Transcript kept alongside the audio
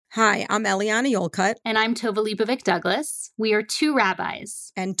Hi, I'm Eliana Yolcut. And I'm Tova Lipovic Douglas. We are two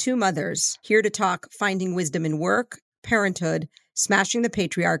rabbis. And two mothers here to talk finding wisdom in work, parenthood, smashing the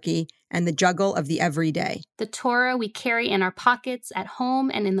patriarchy, and the juggle of the everyday. The Torah we carry in our pockets at home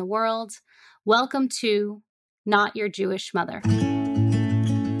and in the world. Welcome to Not Your Jewish Mother.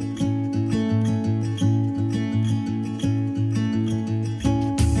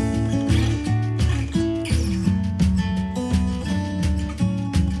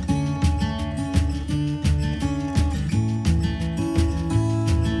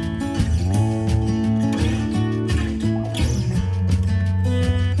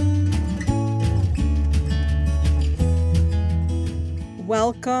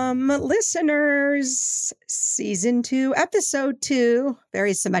 Welcome, listeners. Season 2, episode 2.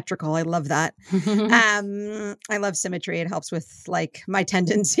 Very symmetrical. I love that. I love symmetry. It helps with my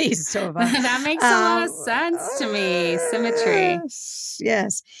tendencies. So that makes a lot of sense to me. Symmetry.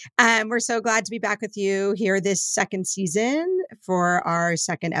 Yes. We're so glad to be back with you here this second season for our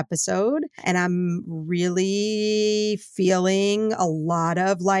second episode. And I'm really feeling a lot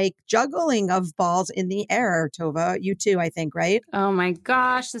of juggling of balls in the air, Tova. You too, I think, right? Oh my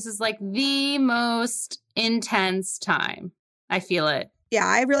gosh, this is the most intense time. I feel it. Yeah,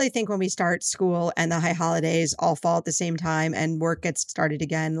 I really think when we start school and the high holidays all fall at the same time and work gets started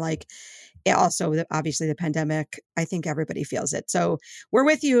again, also obviously the pandemic, I think everybody feels it. So we're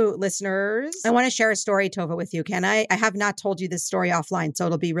with you, listeners. I want to share a story, Tova, with you. Can I? I have not told you this story offline, so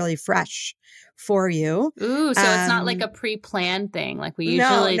it'll be really fresh for you. Ooh, so it's not a pre-planned thing like we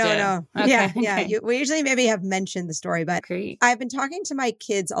usually do. No. Okay, yeah. We usually maybe have mentioned the story, but Great. I've been talking to my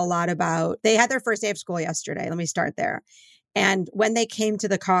kids a lot about, they had their first day of school yesterday. Let me start there. And when they came to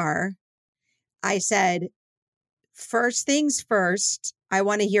the car, I said, first things first, I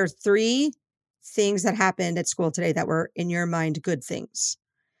want to hear 3 things that happened at school today that were, in your mind, good things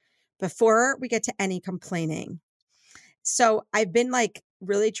before we get to any complaining. So I've been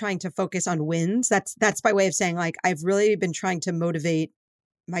really trying to focus on wins. That's by way of saying I've really been trying to motivate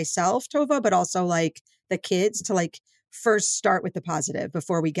myself, Tova, but also the kids to first start with the positive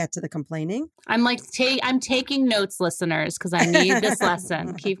before we get to the complaining. I'm taking notes, listeners, because I need this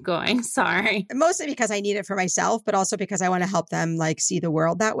lesson. Keep going. Sorry. Mostly because I need it for myself, but also because I want to help them see the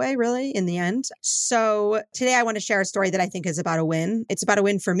world that way, really, in the end. So today I want to share a story that I think is about a win. It's about a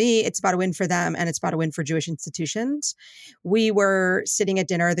win for me. It's about a win for them. And it's about a win for Jewish institutions. We were sitting at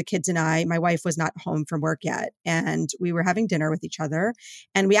dinner, the kids and I. My wife was not home from work yet. And we were having dinner with each other.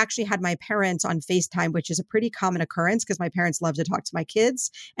 And we actually had my parents on FaceTime, which is a pretty common occurrence because my parents love to talk to my kids.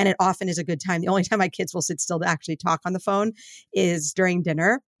 And it often is a good time. The only time my kids will sit still to actually talk on the phone is during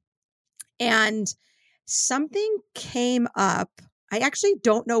dinner. And something came up. I actually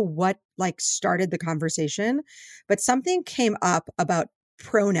don't know what started the conversation, but something came up about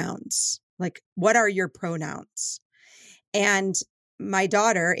pronouns. What are your pronouns? And my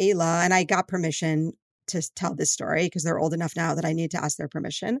daughter, Ayla, and I got permission to tell this story because they're old enough now that I need to ask their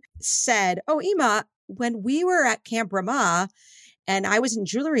permission, said, "Oh, Ima, when we were at Camp Ramah and I was in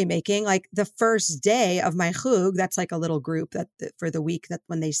jewelry making, the first day of my chug, that's a little group that for the week that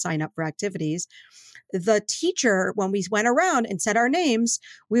when they sign up for activities, the teacher, when we went around and said our names,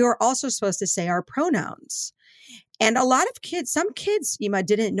 we were also supposed to say our pronouns." And a lot of kids, some kids, Ima,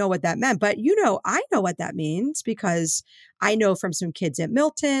 didn't know what that meant. But I know what that means because I know from some kids at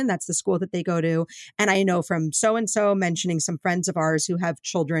Milton, that's the school that they go to. And I know from so-and-so mentioning some friends of ours who have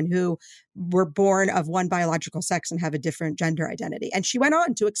children who were born of one biological sex and have a different gender identity. And she went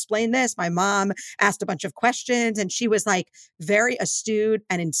on to explain this. My mom asked a bunch of questions and she was very astute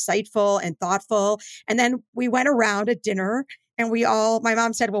and insightful and thoughtful. And then we went around at dinner. And my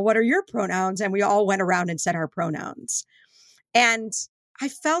mom said, "Well, what are your pronouns?" And we all went around and said our pronouns. And I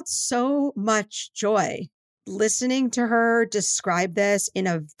felt so much joy listening to her describe this in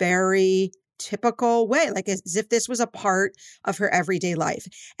a very typical way, as if this was a part of her everyday life.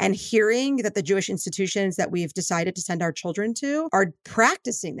 And hearing that the Jewish institutions that we've decided to send our children to are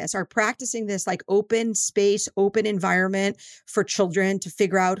practicing this open space, open environment for children to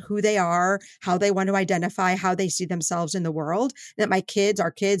figure out who they are, how they want to identify, how they see themselves in the world, that our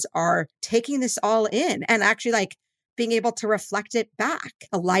kids are taking this all in and actually being able to reflect it back.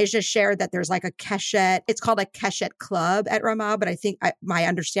 Elijah shared that there's a Keshet, it's called a Keshet Club at Ramah, but I think my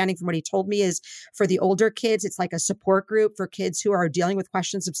understanding from what he told me is for the older kids, it's a support group for kids who are dealing with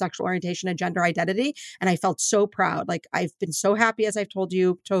questions of sexual orientation and gender identity. And I felt so proud. I've been so happy, as I've told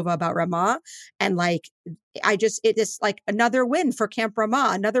you, Tova, about Ramah. And it is like another win for Camp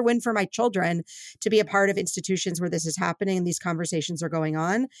Ramah, another win for my children to be a part of institutions where this is happening and these conversations are going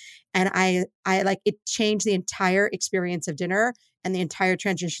on. And I like, it changed the entire experience of dinner and the entire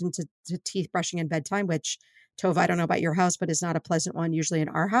transition to teeth brushing and bedtime, which, Tova, I don't know about your house, but it's not a pleasant one usually in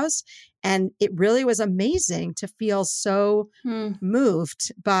our house. And it really was amazing to feel so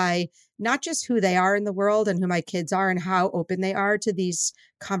moved by not just who they are in the world and who my kids are and how open they are to these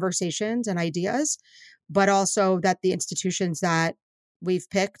conversations and ideas, but also that the institutions that we've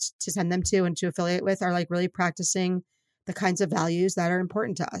picked to send them to and to affiliate with are like really practicing the kinds of values that are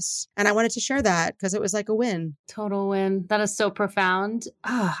important to us. And I wanted to share that because it was like a win. Total win. That is so profound.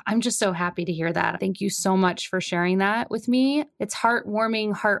 I'm just so happy to hear that. Thank you so much for sharing that with me. It's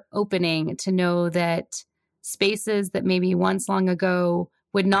heartwarming, heart-opening to know that spaces that maybe once long ago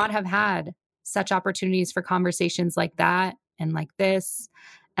would not have had such opportunities for conversations like that and like this.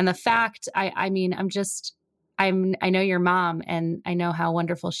 And the fact, I know your mom and I know how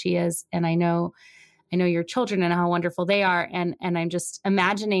wonderful she is. And I know your children and how wonderful they are. And I'm just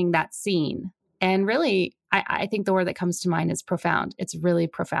imagining that scene. And really, I think the word that comes to mind is profound. It's really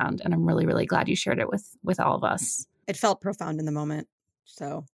profound. And I'm really, really glad you shared it with all of us. It felt profound in the moment.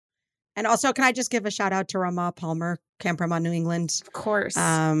 So, and also, can I just give a shout out to Ramah Palmer, Camp Ramah, New England? Of course.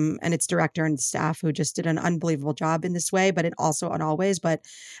 And its director and staff who just did an unbelievable job in this way, but it also on always. But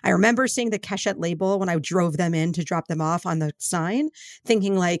I remember seeing the Keshet label when I drove them in to drop them off on the sign,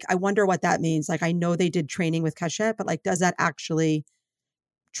 thinking like, I wonder what that means. Like, I know they did training with Keshet, but like, does that actually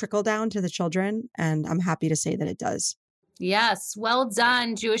trickle down to the children? And I'm happy to say that it does. Yes. Well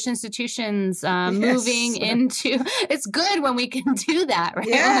done, Jewish institutions moving into, it's good when we can do that, right?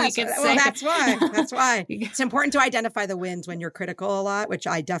 Yes. Well, that's why. That's why. It's important to identify the wins when you're critical a lot, which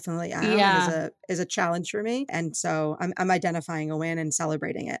I definitely am. Yeah. Is a challenge for me. And so I'm identifying a win and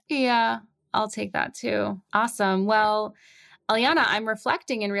celebrating it. Yeah, I'll take that too. Awesome. Well, Aliana, I'm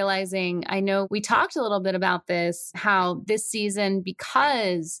reflecting and realizing, I know we talked a little bit about this, how this season,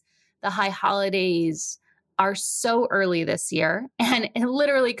 because the high holidays are so early this year, and it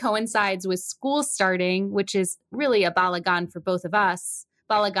literally coincides with school starting, which is really a balagan for both of us.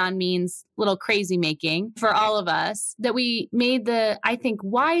 Balagan means little crazy making for all of us, that we made the, I think,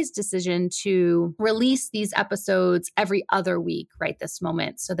 wise decision to release these episodes every other week right this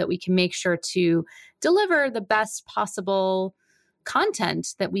moment so that we can make sure to deliver the best possible content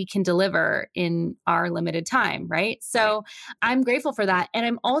that we can deliver in our limited time, right? So I'm grateful for that. And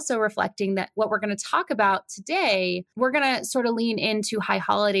I'm also reflecting that what we're going to talk about today, we're going to sort of lean into high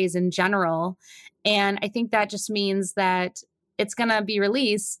holidays in general. And I think that just means that it's going to be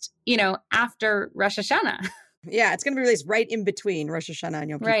released, after Rosh Hashanah. Yeah, it's going to be released right in between Rosh Hashanah and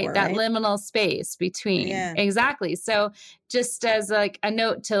Yom Kippur, right? That liminal space between. Yeah. Exactly. So just as like a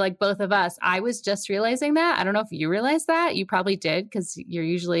note to like both of us, I was just realizing that. I don't know if you realized that. You probably did because you're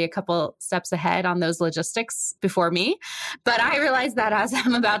usually a couple steps ahead on those logistics before me. But I realized that as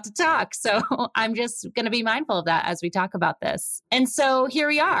I'm about to talk. So I'm just going to be mindful of that as we talk about this. And so here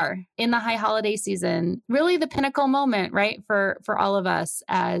we are in the high holiday season, really the pinnacle moment, right? For all of us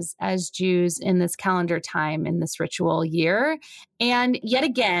as Jews in this calendar time, in this ritual year. And yet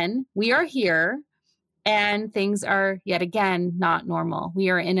again, we are here and things are yet again not normal. We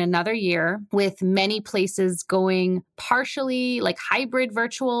are in another year with many places going partially like hybrid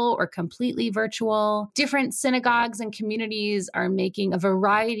virtual or completely virtual. Different synagogues and communities are making a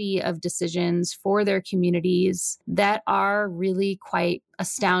variety of decisions for their communities that are really quite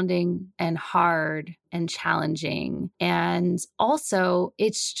astounding and hard and challenging. And also,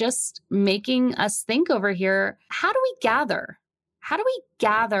 it's just making us think over here, how do we gather? How do we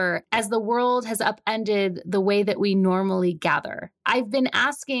gather as the world has upended the way that we normally gather? I've been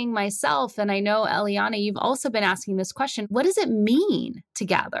asking myself, and I know, Eliana, you've also been asking this question, what does it mean to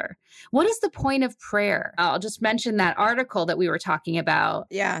gather? What is the point of prayer? I'll just mention that article that we were talking about.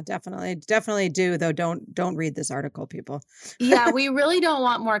 Yeah, definitely. Definitely do, though. Don't read this article, people. Yeah, we really don't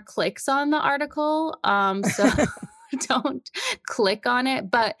want more clicks on the article. So don't click on it.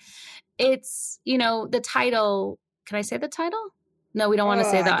 But it's, the title. Can I say the title? No, we don't want to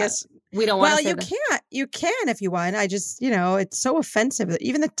say that. We don't want to say that. Well, you can if you want. I just, it's so offensive.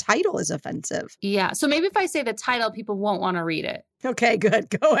 Even the title is offensive. Yeah. So maybe if I say the title, people won't want to read it. Okay, good.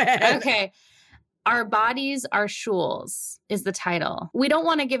 Go ahead. Okay. Our Bodies Are Shuls is the title. We don't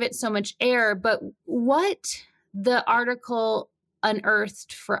want to give it so much air, but what the article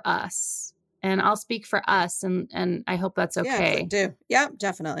unearthed for us, and I'll speak for us, and I hope that's okay. Yeah, do. Yeah,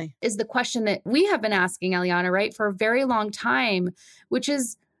 definitely. Is the question that we have been asking, Eliana, right, for a very long time, which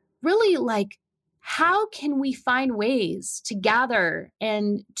is really like, how can we find ways to gather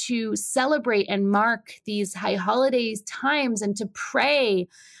and to celebrate and mark these high holidays times and to pray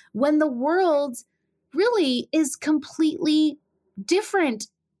when the world really is completely different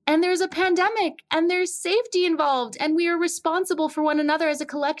and there's a pandemic and there's safety involved and we are responsible for one another as a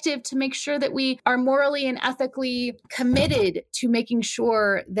collective to make sure that we are morally and ethically committed to making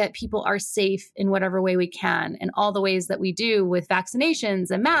sure that people are safe in whatever way we can, and all the ways that we do with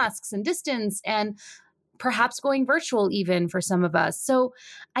vaccinations and masks and distance and perhaps going virtual even for some of us. So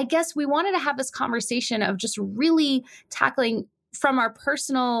I guess we wanted to have this conversation of just really tackling from our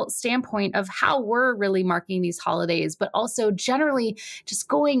personal standpoint of how we're really marking these holidays, but also generally just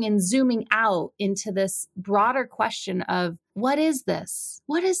going and zooming out into this broader question of what is this?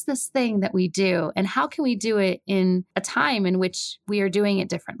 What is this thing that we do? And how can we do it in a time in which we are doing it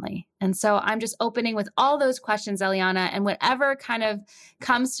differently? And so I'm just opening with all those questions, Eliana, and whatever kind of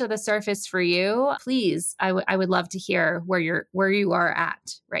comes to the surface for you, please, I would love to hear where you are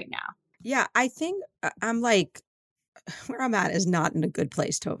at right now. Yeah, I think I'm like, where I'm at is not in a good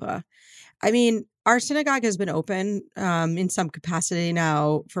place, Tova. I mean, our synagogue has been open in some capacity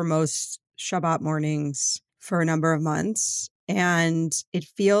now for most Shabbat mornings for a number of months. And it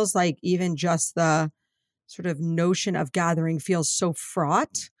feels like even just the sort of notion of gathering feels so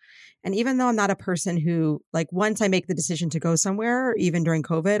fraught. And even though I'm not a person who, like, once I make the decision to go somewhere, even during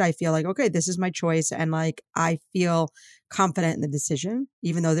COVID, I feel like, okay, this is my choice. And like, I feel confident in the decision,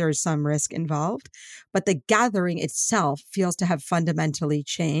 even though there is some risk involved. But the gathering itself feels to have fundamentally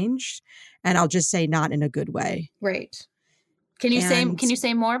changed. And I'll just say not in a good way. Right. Can you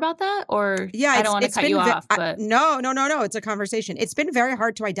say more about that? Or yeah, I don't want to cut you off, but no. It's a conversation. It's been very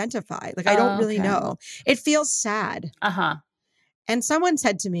hard to identify. Like, I don't really know. It feels sad. Uh-huh. And someone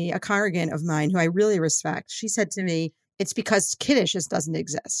said to me, a congregant of mine who I really respect, she said to me, it's because Kiddush just doesn't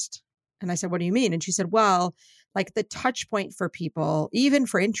exist. And I said, what do you mean? And she said, well, like the touch point for people, even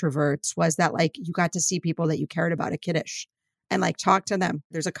for introverts, was that like you got to see people that you cared about at Kiddush and like talk to them.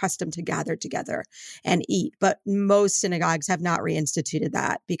 There's a custom to gather together and eat. But most synagogues have not reinstituted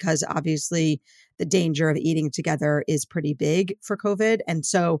that because obviously the danger of eating together is pretty big for COVID. And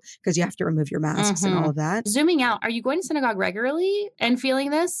so, because you have to remove your masks and all of that. Zooming out, are you going to synagogue regularly and feeling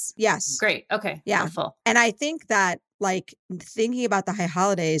this? Yes. Great. Okay. Yeah. Helpful. And I think that like thinking about the high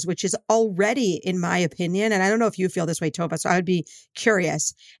holidays, which is already, in my opinion, and I don't know if you feel this way, Tova, so I would be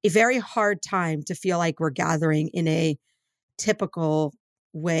curious, a very hard time to feel like we're gathering in a typical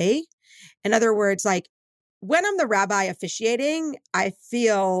way. In other words, like when I'm the rabbi officiating, I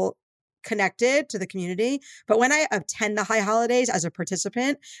feel connected to the community. But when I attend the high holidays as a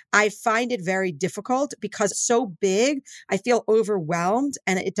participant, I find it very difficult because it's so big. I feel overwhelmed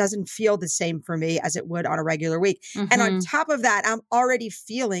and it doesn't feel the same for me as it would on a regular week. And on top of that, I'm already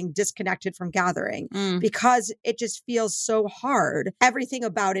feeling disconnected from gathering because it just feels so hard. Everything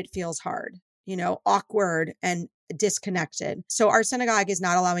about it feels hard, awkward and disconnected. So our synagogue is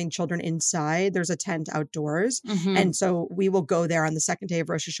not allowing children inside. There's a tent outdoors. And so we will go there on the second day of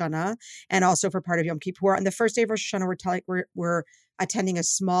Rosh Hashanah and also for part of Yom Kippur. On the first day of Rosh Hashanah, we're attending a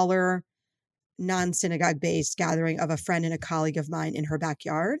smaller non-synagogue based gathering of a friend and a colleague of mine in her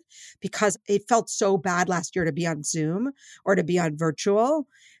backyard because it felt so bad last year to be on Zoom or to be on virtual.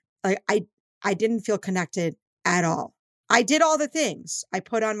 Like I didn't feel connected at all. I did all the things. I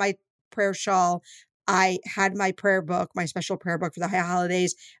put on my prayer shawl. I had my prayer book, my special prayer book for the high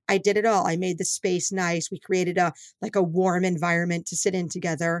holidays. I did it all. I made the space nice. We created a warm environment to sit in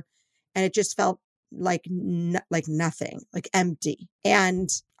together. And it just felt like nothing, like empty. And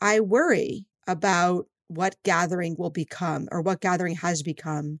I worry about what gathering will become or what gathering has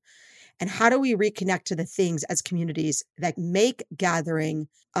become. And how do we reconnect to the things as communities that make gathering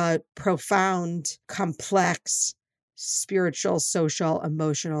a profound, complex, spiritual, social,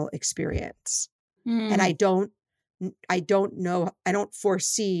 emotional experience? And I don't know, I don't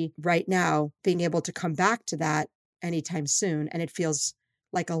foresee right now being able to come back to that anytime soon. And it feels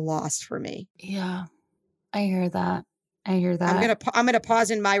like a loss for me. Yeah, I hear that. I'm going to pause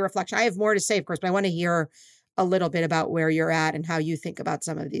in my reflection. I have more to say, of course, but I want to hear a little bit about where you're at and how you think about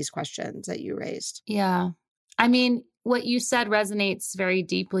some of these questions that you raised. Yeah. I mean, what you said resonates very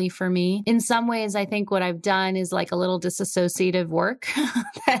deeply for me. In some ways, I think what I've done is like a little disassociative work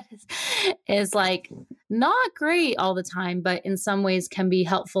that is like not great all the time, but in some ways can be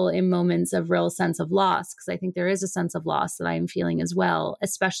helpful in moments of real sense of loss. Because I think there is a sense of loss that I'm feeling as well,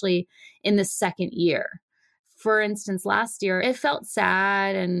 especially in the second year. For instance, last year, it felt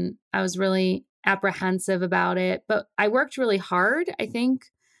sad and I was really apprehensive about it, but I worked really hard, I think,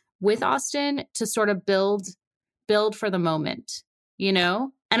 with Austin to sort of build for the moment,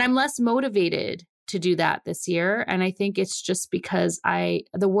 and I'm less motivated to do that this year. And I think it's just because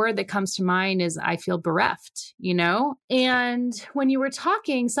the word that comes to mind is I feel bereft, you know? And when you were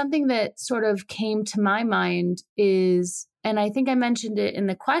talking, something that sort of came to my mind is, and I think I mentioned it in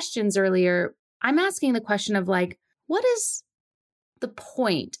the questions earlier, I'm asking the question of like, what is the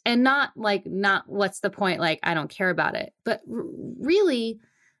point? And not what's the point? Like, I don't care about it, but really,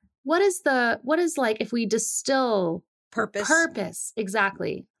 what is like, if we distill purpose,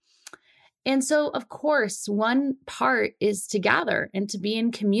 exactly. And so, of course, one part is to gather and to be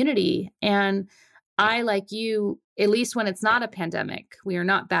in community. And I, like you, at least when it's not a pandemic, we are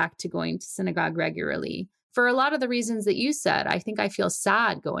not back to going to synagogue regularly. For a lot of the reasons that you said, I think I feel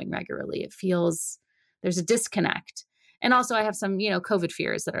sad going regularly. It feels there's a disconnect. And also I have some, COVID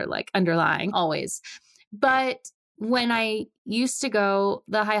fears that are like underlying always. But when I used to go,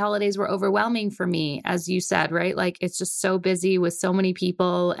 the high holidays were overwhelming for me, as you said, right? Like it's just so busy with so many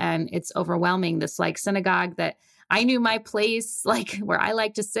people and it's overwhelming. This like synagogue that I knew my place, like where I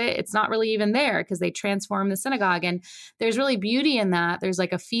like to sit, it's not really even there because they transformed the synagogue. And there's really beauty in that. There's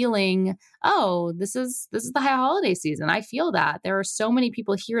like a feeling, oh, this is the high holiday season. I feel that there are so many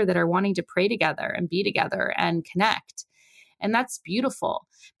people here that are wanting to pray together and be together and connect. And that's beautiful.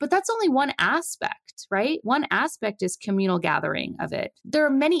 But that's only one aspect, right? One aspect is communal gathering of it. There are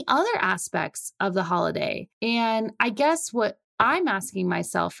many other aspects of the holiday. And I guess what I'm asking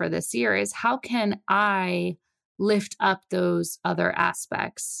myself for this year is how can I lift up those other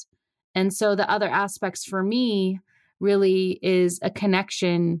aspects? And so the other aspects for me really is a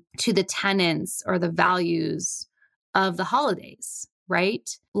connection to the tenets or the values of the holidays, right?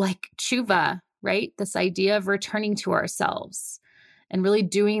 Like tshuva, right? This idea of returning to ourselves and really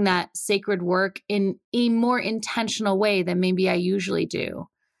doing that sacred work in a more intentional way than maybe I usually do.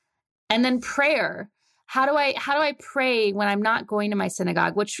 And then prayer. How do I pray when I'm not going to my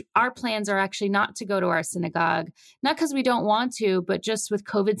synagogue, which our plans are actually not to go to our synagogue, not because we don't want to, but just with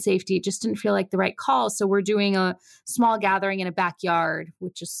COVID safety, it just didn't feel like the right call. So we're doing a small gathering in a backyard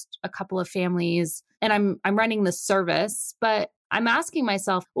with just a couple of families. And I'm running the service, but I'm asking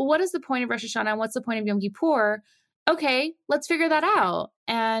myself, well, what is the point of Rosh Hashanah and what's the point of Yom Kippur? Okay, let's figure that out.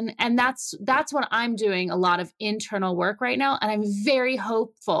 And that's what I'm doing, a lot of internal work right now. And I'm very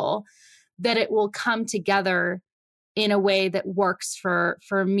hopeful that it will come together in a way that works for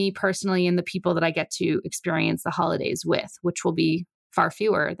me personally and the people that I get to experience the holidays with, which will be far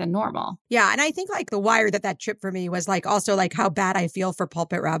fewer than normal. Yeah. And I think like the wire that trip for me was like also like how bad I feel for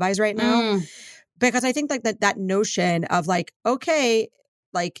pulpit rabbis right now. Because I think like that notion of like, okay,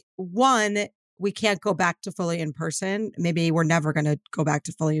 like one, we can't go back to fully in person. Maybe we're never going to go back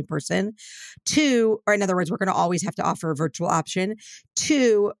to fully in person. Two, or in other words, we're going to always have to offer a virtual option.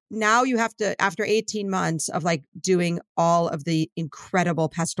 Two, now you have to, after 18 months of like doing all of the incredible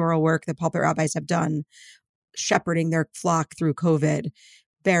pastoral work that pulpit rabbis have done, shepherding their flock through COVID,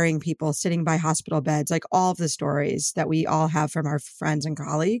 burying people, sitting by hospital beds, like all of the stories that we all have from our friends and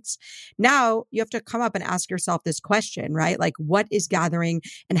colleagues. Now you have to come up and ask yourself this question, right? Like, what is gathering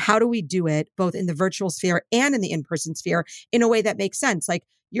and how do we do it both in the virtual sphere and in the in-person sphere in a way that makes sense? Like,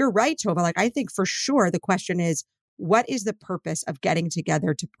 you're right, Tova. Like, I think for sure the question is, what is the purpose of getting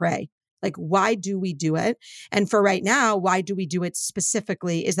together to pray? Like, why do we do it? And for right now, why do we do it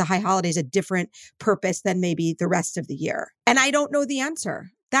specifically? Is the high holidays a different purpose than maybe the rest of the year? And I don't know the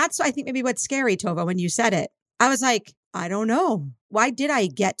answer. That's, I think, maybe what's scary, Tova, when you said it. I was like, I don't know. Why did I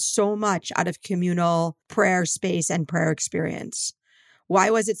get so much out of communal prayer space and prayer experience?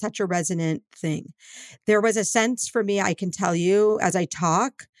 Why was it such a resonant thing? There was a sense for me, I can tell you, as I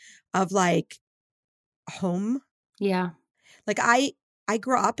talk, of like home. Yeah. Like I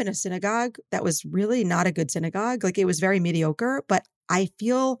grew up in a synagogue that was really not a good synagogue. Like it was very mediocre, but I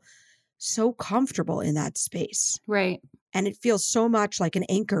feel so comfortable in that space. Right. And it feels so much like an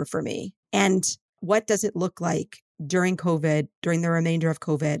anchor for me. And what does it look like during COVID, during the remainder of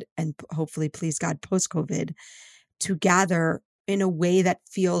COVID, and hopefully, please God, post-COVID, to gather in a way that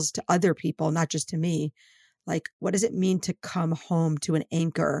feels to other people, not just to me, like, what does it mean to come home to an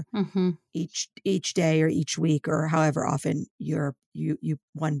anchor each day or each week or however often you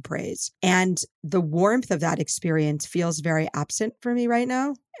one prays? And the warmth of that experience feels very absent for me right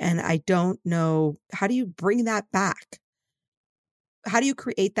now. And I don't know, how do you bring that back? How do you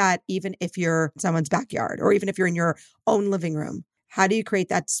create that even if you're in someone's backyard or even if you're in your own living room? How do you create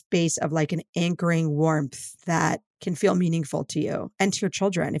that space of like an anchoring warmth that can feel meaningful to you and to your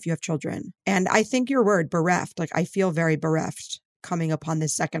children if you have children? And I think your word, bereft, like I feel very bereft coming upon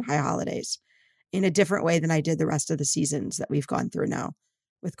this second high holidays in a different way than I did the rest of the seasons that we've gone through now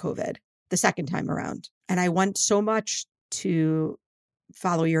with COVID, the second time around. And I want so much to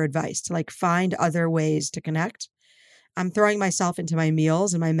follow your advice to like find other ways to connect. I'm throwing myself into my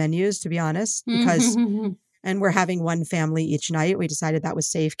meals and my menus, to be honest, because, and we're having one family each night. We decided that was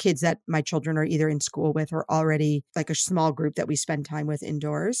safe. Kids that my children are either in school with or already like a small group that we spend time with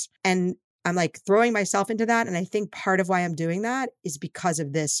indoors. And I'm like throwing myself into that. And I think part of why I'm doing that is because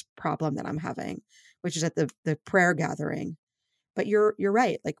of this problem that I'm having, which is at the prayer gathering. But you're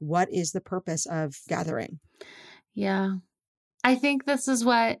right. Like, what is the purpose of gathering? Yeah. I think this is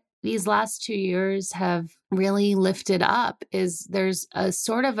what these last 2 years have really lifted up is there's a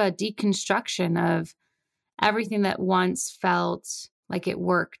sort of a deconstruction of everything that once felt like it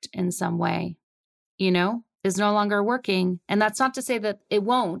worked in some way, is no longer working. And that's not to say that it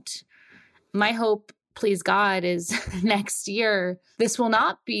won't. My hope, please God, is next year, this will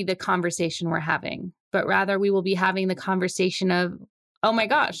not be the conversation we're having, but rather we will be having the conversation of, oh my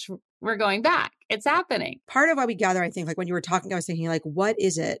gosh, we're going back. It's happening. Part of why we gather, I think, like when you were talking, I was thinking like, what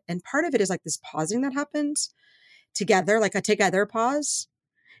is it? And part of it is like this pausing that happens together, like a together pause.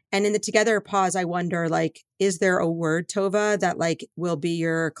 And in the together pause, I wonder, like, is there a word, Tova, that like will be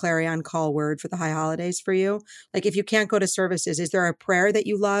your clarion call word for the high holidays for you? Like, if you can't go to services, is there a prayer that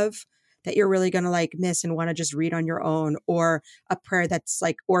you love that you're really going to like miss and want to just read on your own, or a prayer that's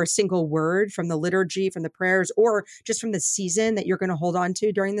like, or a single word from the liturgy, from the prayers, or just from the season that you're going to hold on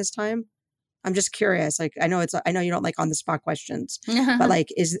to during this time? I'm just curious. Like, I know you don't like on the spot questions, but like,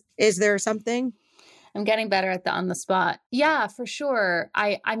 is there something? I'm getting better at the on the spot. Yeah, for sure.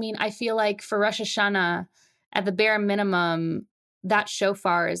 I mean, I feel like for Rosh Hashanah, at the bare minimum, that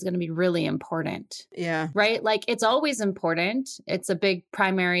shofar is going to be really important. Yeah. Right? Like it's always important. It's a big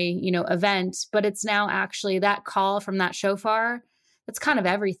primary, event, but it's now actually that call from that shofar. That's kind of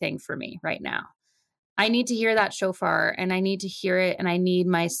everything for me right now. I need to hear that shofar and I need to hear it and I need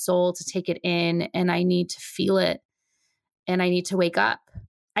my soul to take it in and I need to feel it and I need to wake up.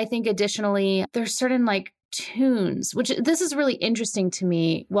 I think additionally, there's certain like tunes, which this is really interesting to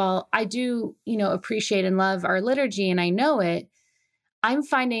me. While I do, appreciate and love our liturgy and I know it, I'm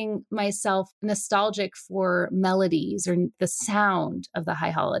finding myself nostalgic for melodies or the sound of the high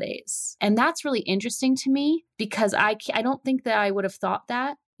holidays. And that's really interesting to me because I don't think that I would have thought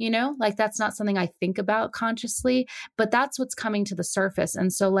that, like that's not something I think about consciously, but that's what's coming to the surface.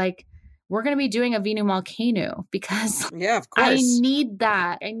 And so like, we're going to be doing Avinu Malkeinu because yeah, of course. I need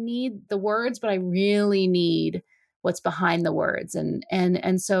that. I need the words, but I really need what's behind the words.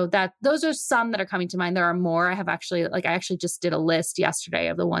 And so that those are some that are coming to mind. There are more. I actually just did a list yesterday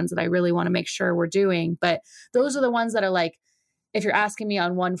of the ones that I really want to make sure we're doing. But those are the ones that are like, if you're asking me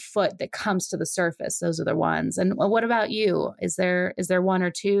on one foot that comes to the surface, those are the ones. And what about you? Is there one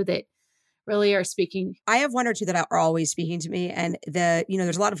or two that really are speaking? I have one or two that are always speaking to me. And there's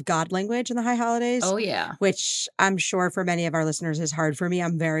a lot of God language in the high holidays. Oh, yeah. Which I'm sure for many of our listeners is hard for me.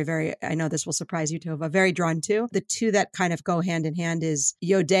 I'm very, very, I know this will surprise you, Tova, very drawn to. The two that kind of go hand in hand is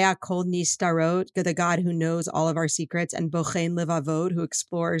Yodea Kol Nistarot, the God who knows all of our secrets, and Bochen Levavot, who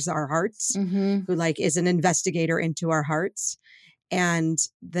explores our hearts, who like is an investigator into our hearts. And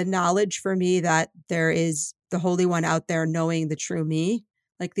the knowledge for me that there is the Holy One out there knowing the true me,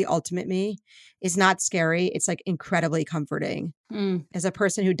 like the ultimate me, is not scary. It's like incredibly comforting. As a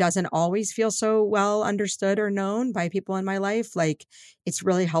person who doesn't always feel so well understood or known by people in my life, like it's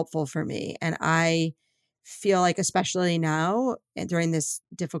really helpful for me. And I feel like, especially now and during this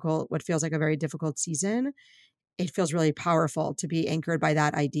what feels like a very difficult season, it feels really powerful to be anchored by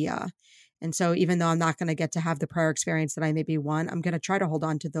that idea. And so even though I'm not going to get to have the prayer experience that I maybe want, I'm going to try to hold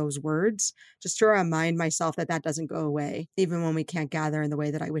on to those words just to remind myself that that doesn't go away, even when we can't gather in the way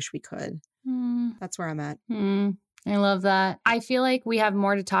that I wish we could. That's where I'm at. I love that. I feel like we have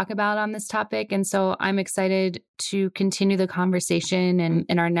more to talk about on this topic. And so I'm excited to continue the conversation and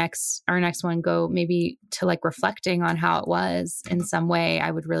in our next one go maybe to like reflecting on how it was in some way.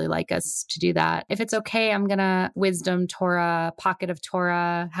 I would really like us to do that. If it's okay, I'm going to wisdom Torah, pocket of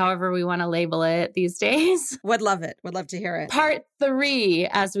Torah, however we want to label it these days. Would love it. Would love to hear it. Part 3,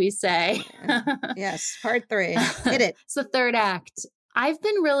 as we say. Yes, part 3. Hit it. It's the third act. I've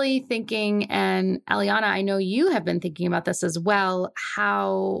been really thinking, and Eliana, I know you have been thinking about this as well,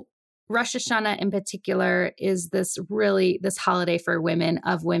 how Rosh Hashanah in particular is this holiday for women,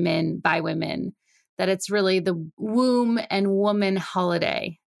 of women, by women, that it's really the womb and woman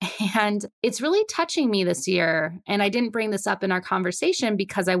holiday. And it's really touching me this year. And I didn't bring this up in our conversation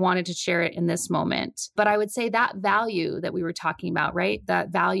because I wanted to share it in this moment. But I would say that value that we were talking about, right? That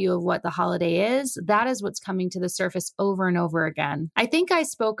value of what the holiday is, that is what's coming to the surface over and over again. I think I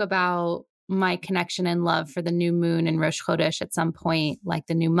spoke about my connection and love for the new moon and Rosh Chodesh at some point, like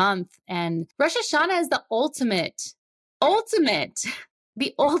the new month. And Rosh Hashanah is the ultimate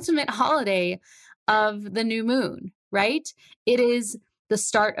the ultimate holiday of the new moon, right? It is the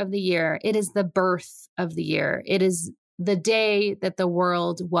start of the year. It is the birth of the year. It is the day that the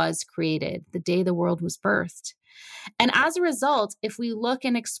world was created, the day the world was birthed. And as a result, if we look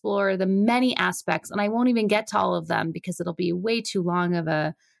and explore the many aspects, and I won't even get to all of them because it'll be way too long of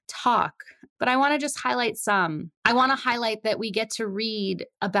a talk, but I want to just highlight some. I want to highlight that we get to read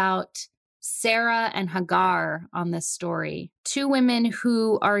about Sarah and Hagar on this story, two women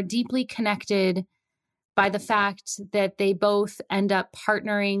who are deeply connected by the fact that they both end up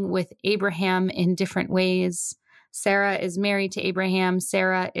partnering with Abraham in different ways. Sarah is married to Abraham.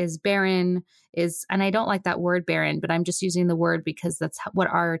 Sarah is barren, and I don't like that word barren, but I'm just using the word because that's what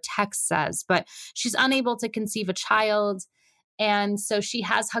our text says. But she's unable to conceive a child. And so she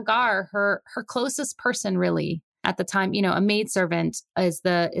has Hagar, her closest person really at the time. You know, a maidservant is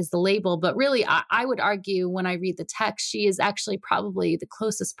the label, but really I would argue when I read the text, she is actually probably the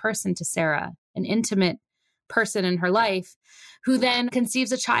closest person to Sarah, an intimate person in her life, who then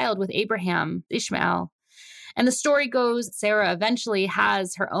conceives a child with Abraham, Ishmael. And the story goes, Sarah eventually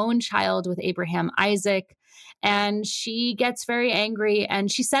has her own child with Abraham, Isaac, and she gets very angry and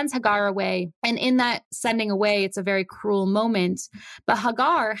she sends Hagar away. And in that sending away, it's a very cruel moment. But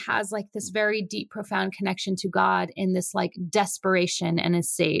Hagar has like this very deep, profound connection to God in this like desperation, and is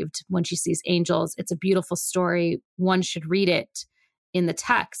saved when she sees angels. It's a beautiful story. One should read it in the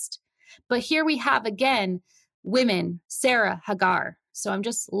text. But here we have again, women, Sarah, Hagar. So I'm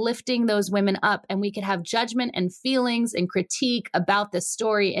just lifting those women up, and we could have judgment and feelings and critique about this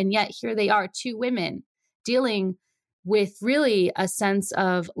story. And yet here they are, two women dealing with really a sense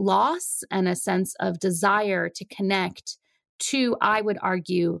of loss and a sense of desire to connect to, I would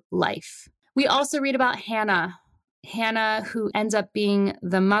argue, life. We also read about Hannah, who ends up being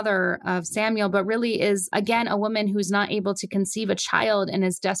the mother of Samuel, but really is, again, a woman who's not able to conceive a child and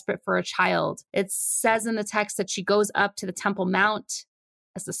is desperate for a child. It says in the text that she goes up to the Temple Mount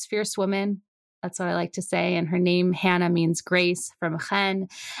as this fierce woman. That's what I like to say. And her name, Hannah, means grace, from Chen.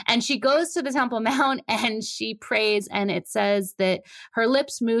 And she goes to the Temple Mount and she prays. And it says that her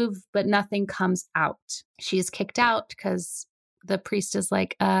lips move, but nothing comes out. She's kicked out because the priest is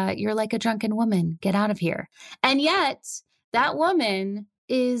like, you're like a drunken woman. Get out of here. And yet that woman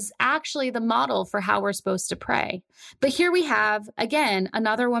is actually the model for how we're supposed to pray. But here we have, again,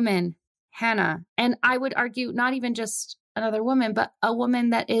 another woman, Hannah. And I would argue not even just another woman, but a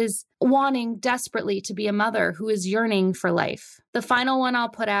woman that is wanting desperately to be a mother, who is yearning for life. The final one I'll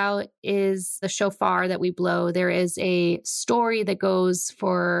put out is the shofar that we blow. There is a story that goes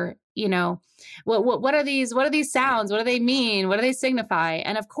for, you know, what are these sounds? What do they mean? What do they signify?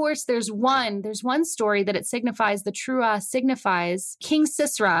 And of course, there's one story that it signifies, the Trua signifies King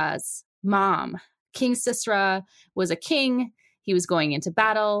Sisera's mom. King Sisera was a king. He was going into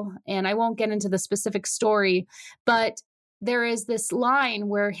battle, and I won't get into the specific story, but there is this line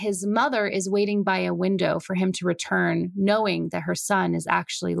where his mother is waiting by a window for him to return, knowing that her son is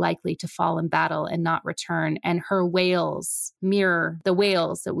actually likely to fall in battle and not return. And her wails mirror the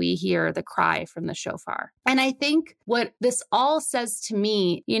wails that we hear, the cry from the shofar. And I think what this all says to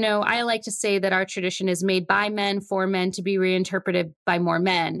me, you know, I like to say that our tradition is made by men for men to be reinterpreted by more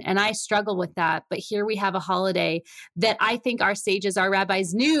men. And I struggle with that. But here we have a holiday that I think our sages, our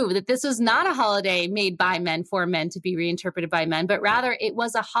rabbis knew that this was not a holiday made by men for men to be reinterpreted by men, but rather it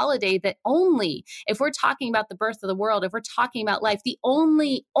was a holiday that only, if we're talking about the birth of the world, if we're talking about life, the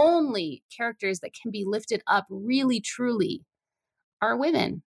only characters that can be lifted up really, truly are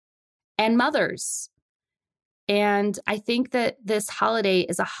women and mothers. And I think that this holiday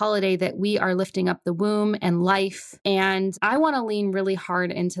is a holiday that we are lifting up the womb and life. And I want to lean really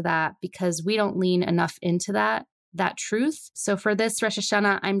hard into that because we don't lean enough into that truth. So for this Rosh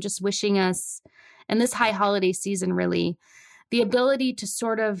Hashanah, I'm just wishing us, and this high holiday season really, the ability to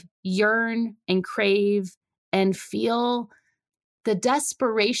sort of yearn and crave and feel the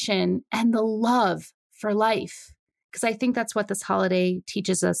desperation and the love for life. Because I think that's what this holiday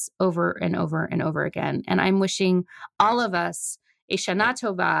teaches us over and over and over again. And I'm wishing all of us a Shana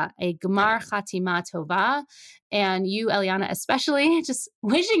Tova, a Gemar Chatima Tova, and you, Eliana, especially, just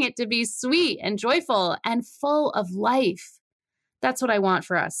wishing it to be sweet and joyful and full of life. That's what I want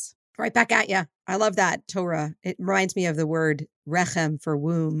for us. Right back at you. I love that, Torah. It reminds me of the word rechem for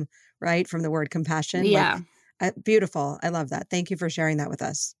womb, right? From the word compassion. Yeah. Beautiful. I love that. Thank you for sharing that with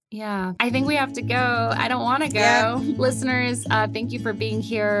us. Yeah. I think we have to go. I don't want to go. Yeah. Listeners, thank you for being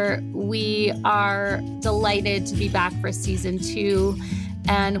here. We are delighted to be back for season 2.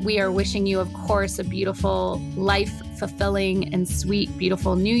 And we are wishing you, of course, a beautiful, fulfilling, and sweet,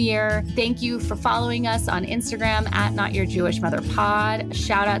 beautiful new year. Thank you for following us on Instagram at Not Your Jewish Mother Pod.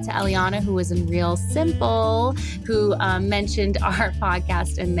 Shout out to Eliana, who was in Real Simple, who mentioned our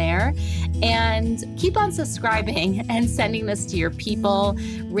podcast in there. And keep on subscribing and sending this to your people,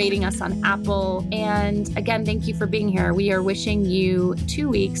 rating us on Apple. And again, thank you for being here. We are wishing you 2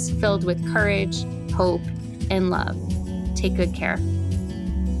 weeks filled with courage, hope, and love. Take good care.